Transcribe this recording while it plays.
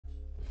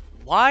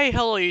Why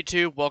hello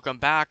YouTube, welcome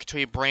back to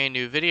a brand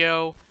new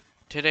video.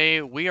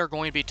 Today we are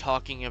going to be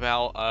talking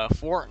about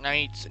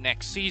Fortnite's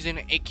next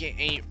season,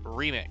 aka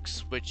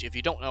Remix, which if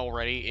you don't know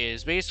already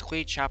is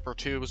basically Chapter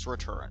 2's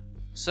return,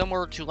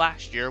 similar to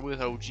last year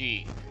with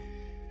OG.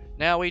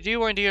 Now we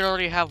do indeed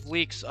already have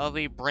leaks of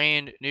a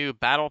brand new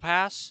Battle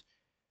Pass,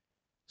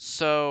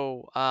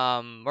 so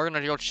we're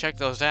going to go check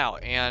those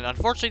out, and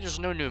unfortunately there's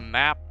no new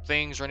map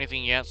things or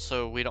anything yet,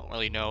 so we don't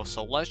really know,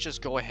 so let's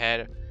just go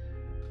ahead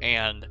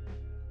and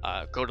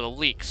go to the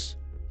leaks.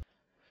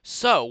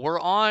 So,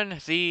 we're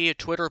on the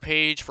Twitter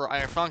page for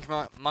Funk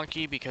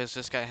Monkey because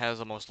this guy has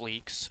the most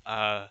leaks.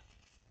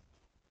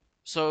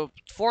 So,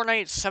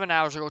 Fortnite 7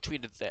 hours ago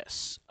tweeted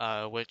this,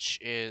 which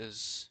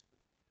is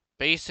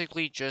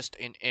basically just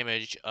an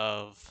image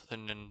of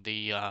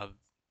the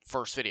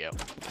first video.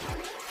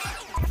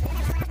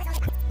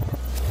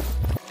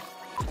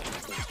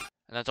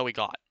 And that's all we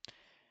got.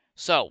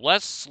 So,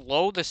 let's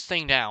slow this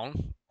thing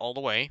down all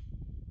the way.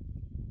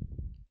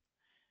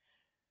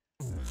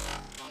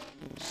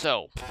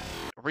 So,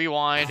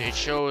 rewind, it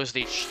shows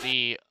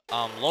the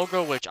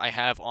logo, which I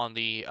have on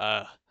the,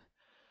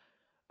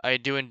 I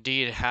do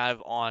indeed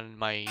have on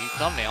my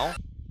thumbnail.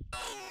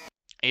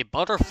 A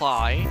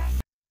butterfly.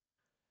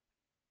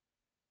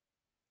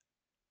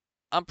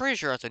 I'm pretty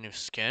sure that's a new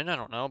skin, I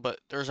don't know, but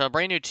there's a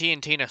brand new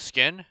TNT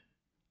skin,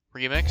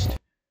 remixed.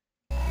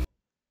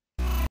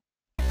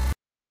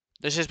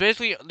 This is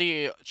basically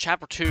the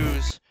Chapter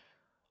 2's,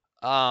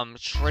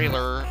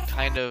 trailer,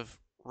 kind of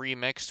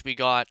remixed. We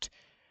got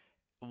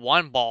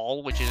One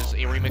Ball, which is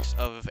a remix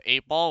of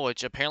 8 Ball,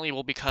 which apparently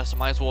will be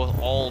customizable with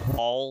all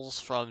balls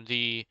from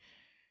the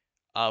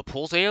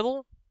pool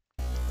table.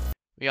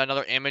 We got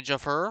another image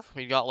of her.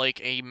 We got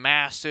like a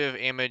massive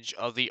image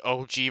of the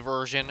OG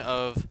version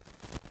of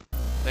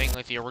thing,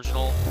 like the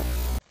original.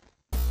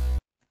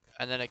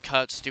 And then it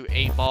cuts to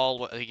 8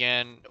 Ball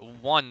again,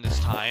 1 this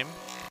time.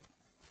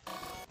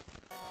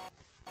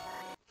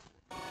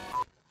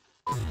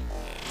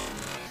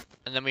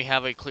 And then we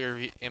have a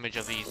clear image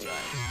of these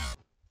guys.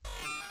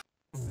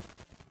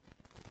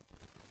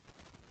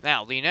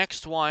 Now, the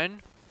next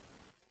one.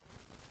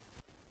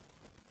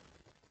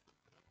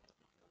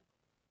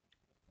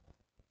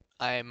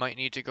 I might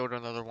need to go to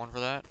another one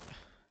for that.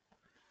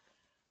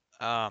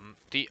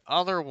 The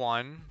other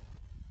one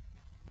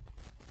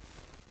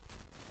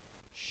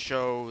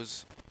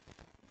shows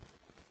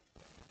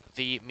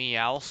the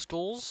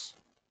Meowskulls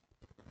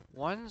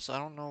ones. I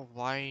don't know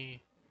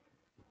why.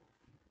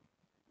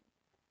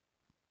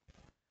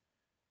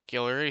 Okay,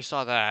 we already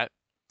saw that.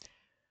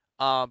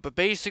 But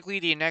basically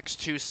the next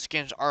two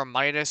skins are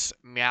Midas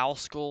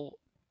Meowskull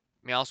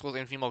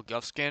and female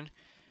Guff skin.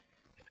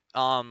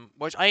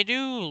 Which I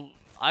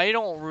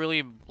don't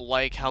really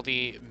like how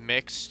they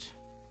mixed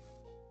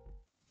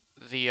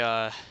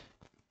the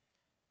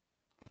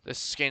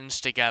skins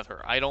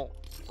together. I don't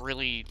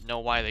really know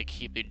why they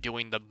keep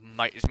doing the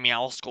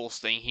Meowskulls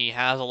thing. He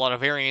has a lot of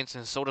variants,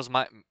 and so does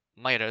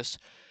Midas.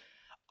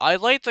 I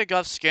like the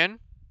Guff skin.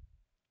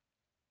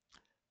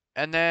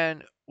 And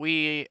then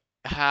we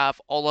have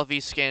all of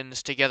these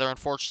skins together.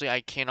 Unfortunately, I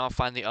cannot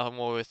find the other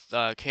one with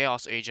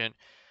Chaos Agent.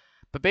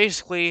 But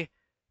basically,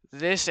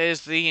 this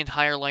is the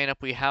entire lineup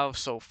we have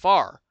so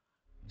far.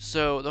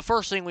 So, the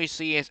first thing we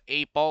see is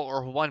 8 Ball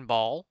or 1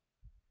 Ball.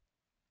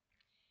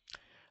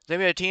 Then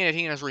we have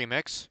Tina's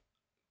remix.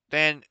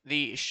 Then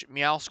the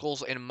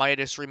Meowskulls and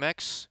Midas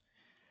remix.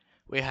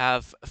 We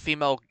have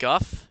female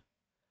Guff.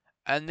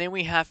 And then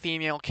we have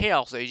female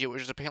Chaos Agent,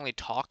 which is apparently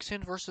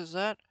Toxin versus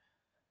that.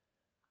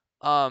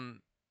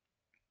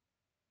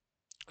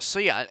 So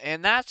yeah,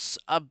 and that's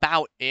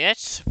about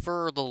it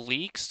for the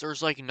leaks.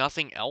 There's like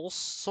nothing else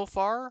so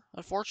far,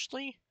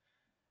 unfortunately.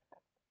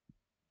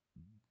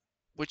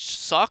 Which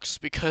sucks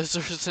because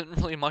there isn't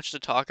really much to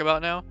talk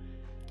about now.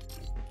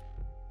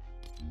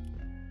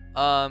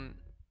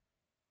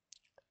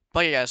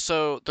 But yeah,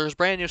 so there's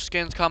brand new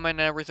skins coming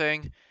and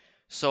everything.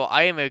 So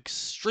I am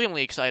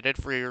extremely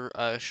excited for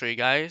show you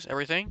guys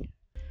everything.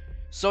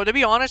 So to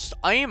be honest,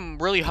 I am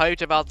really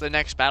hyped about the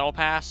next Battle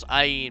Pass.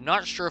 I'm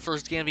not sure if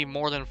there's going to be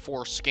more than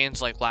 4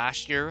 skins like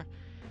last year.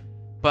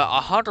 But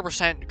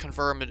 100%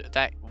 confirmed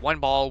that 1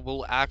 Ball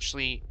will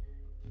actually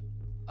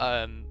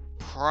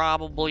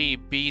probably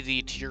be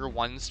the tier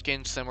 1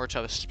 skin similar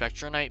to the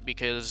Spectre Knight,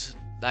 because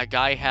that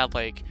guy had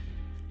like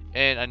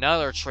in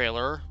another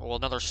trailer, well,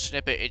 another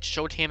snippet, it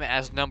showed him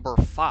as number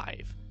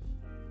 5.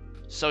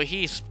 So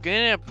he's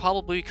gonna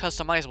probably be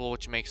customizable,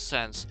 which makes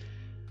sense.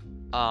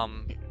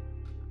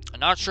 I'm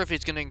not sure if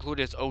he's gonna include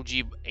his OG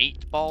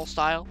 8 Ball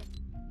style.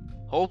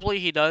 Hopefully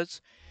he does.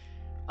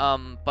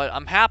 But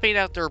I'm happy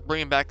that they're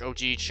bringing back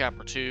OG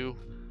Chapter 2.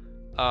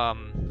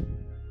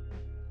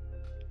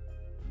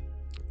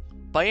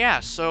 But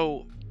yeah,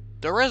 so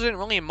there isn't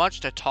really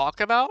much to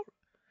talk about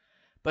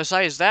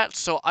besides that,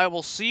 so I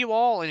will see you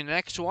all in the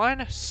next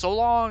one. So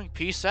long,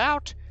 peace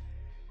out,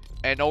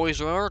 and always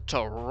remember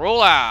to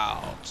roll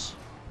out.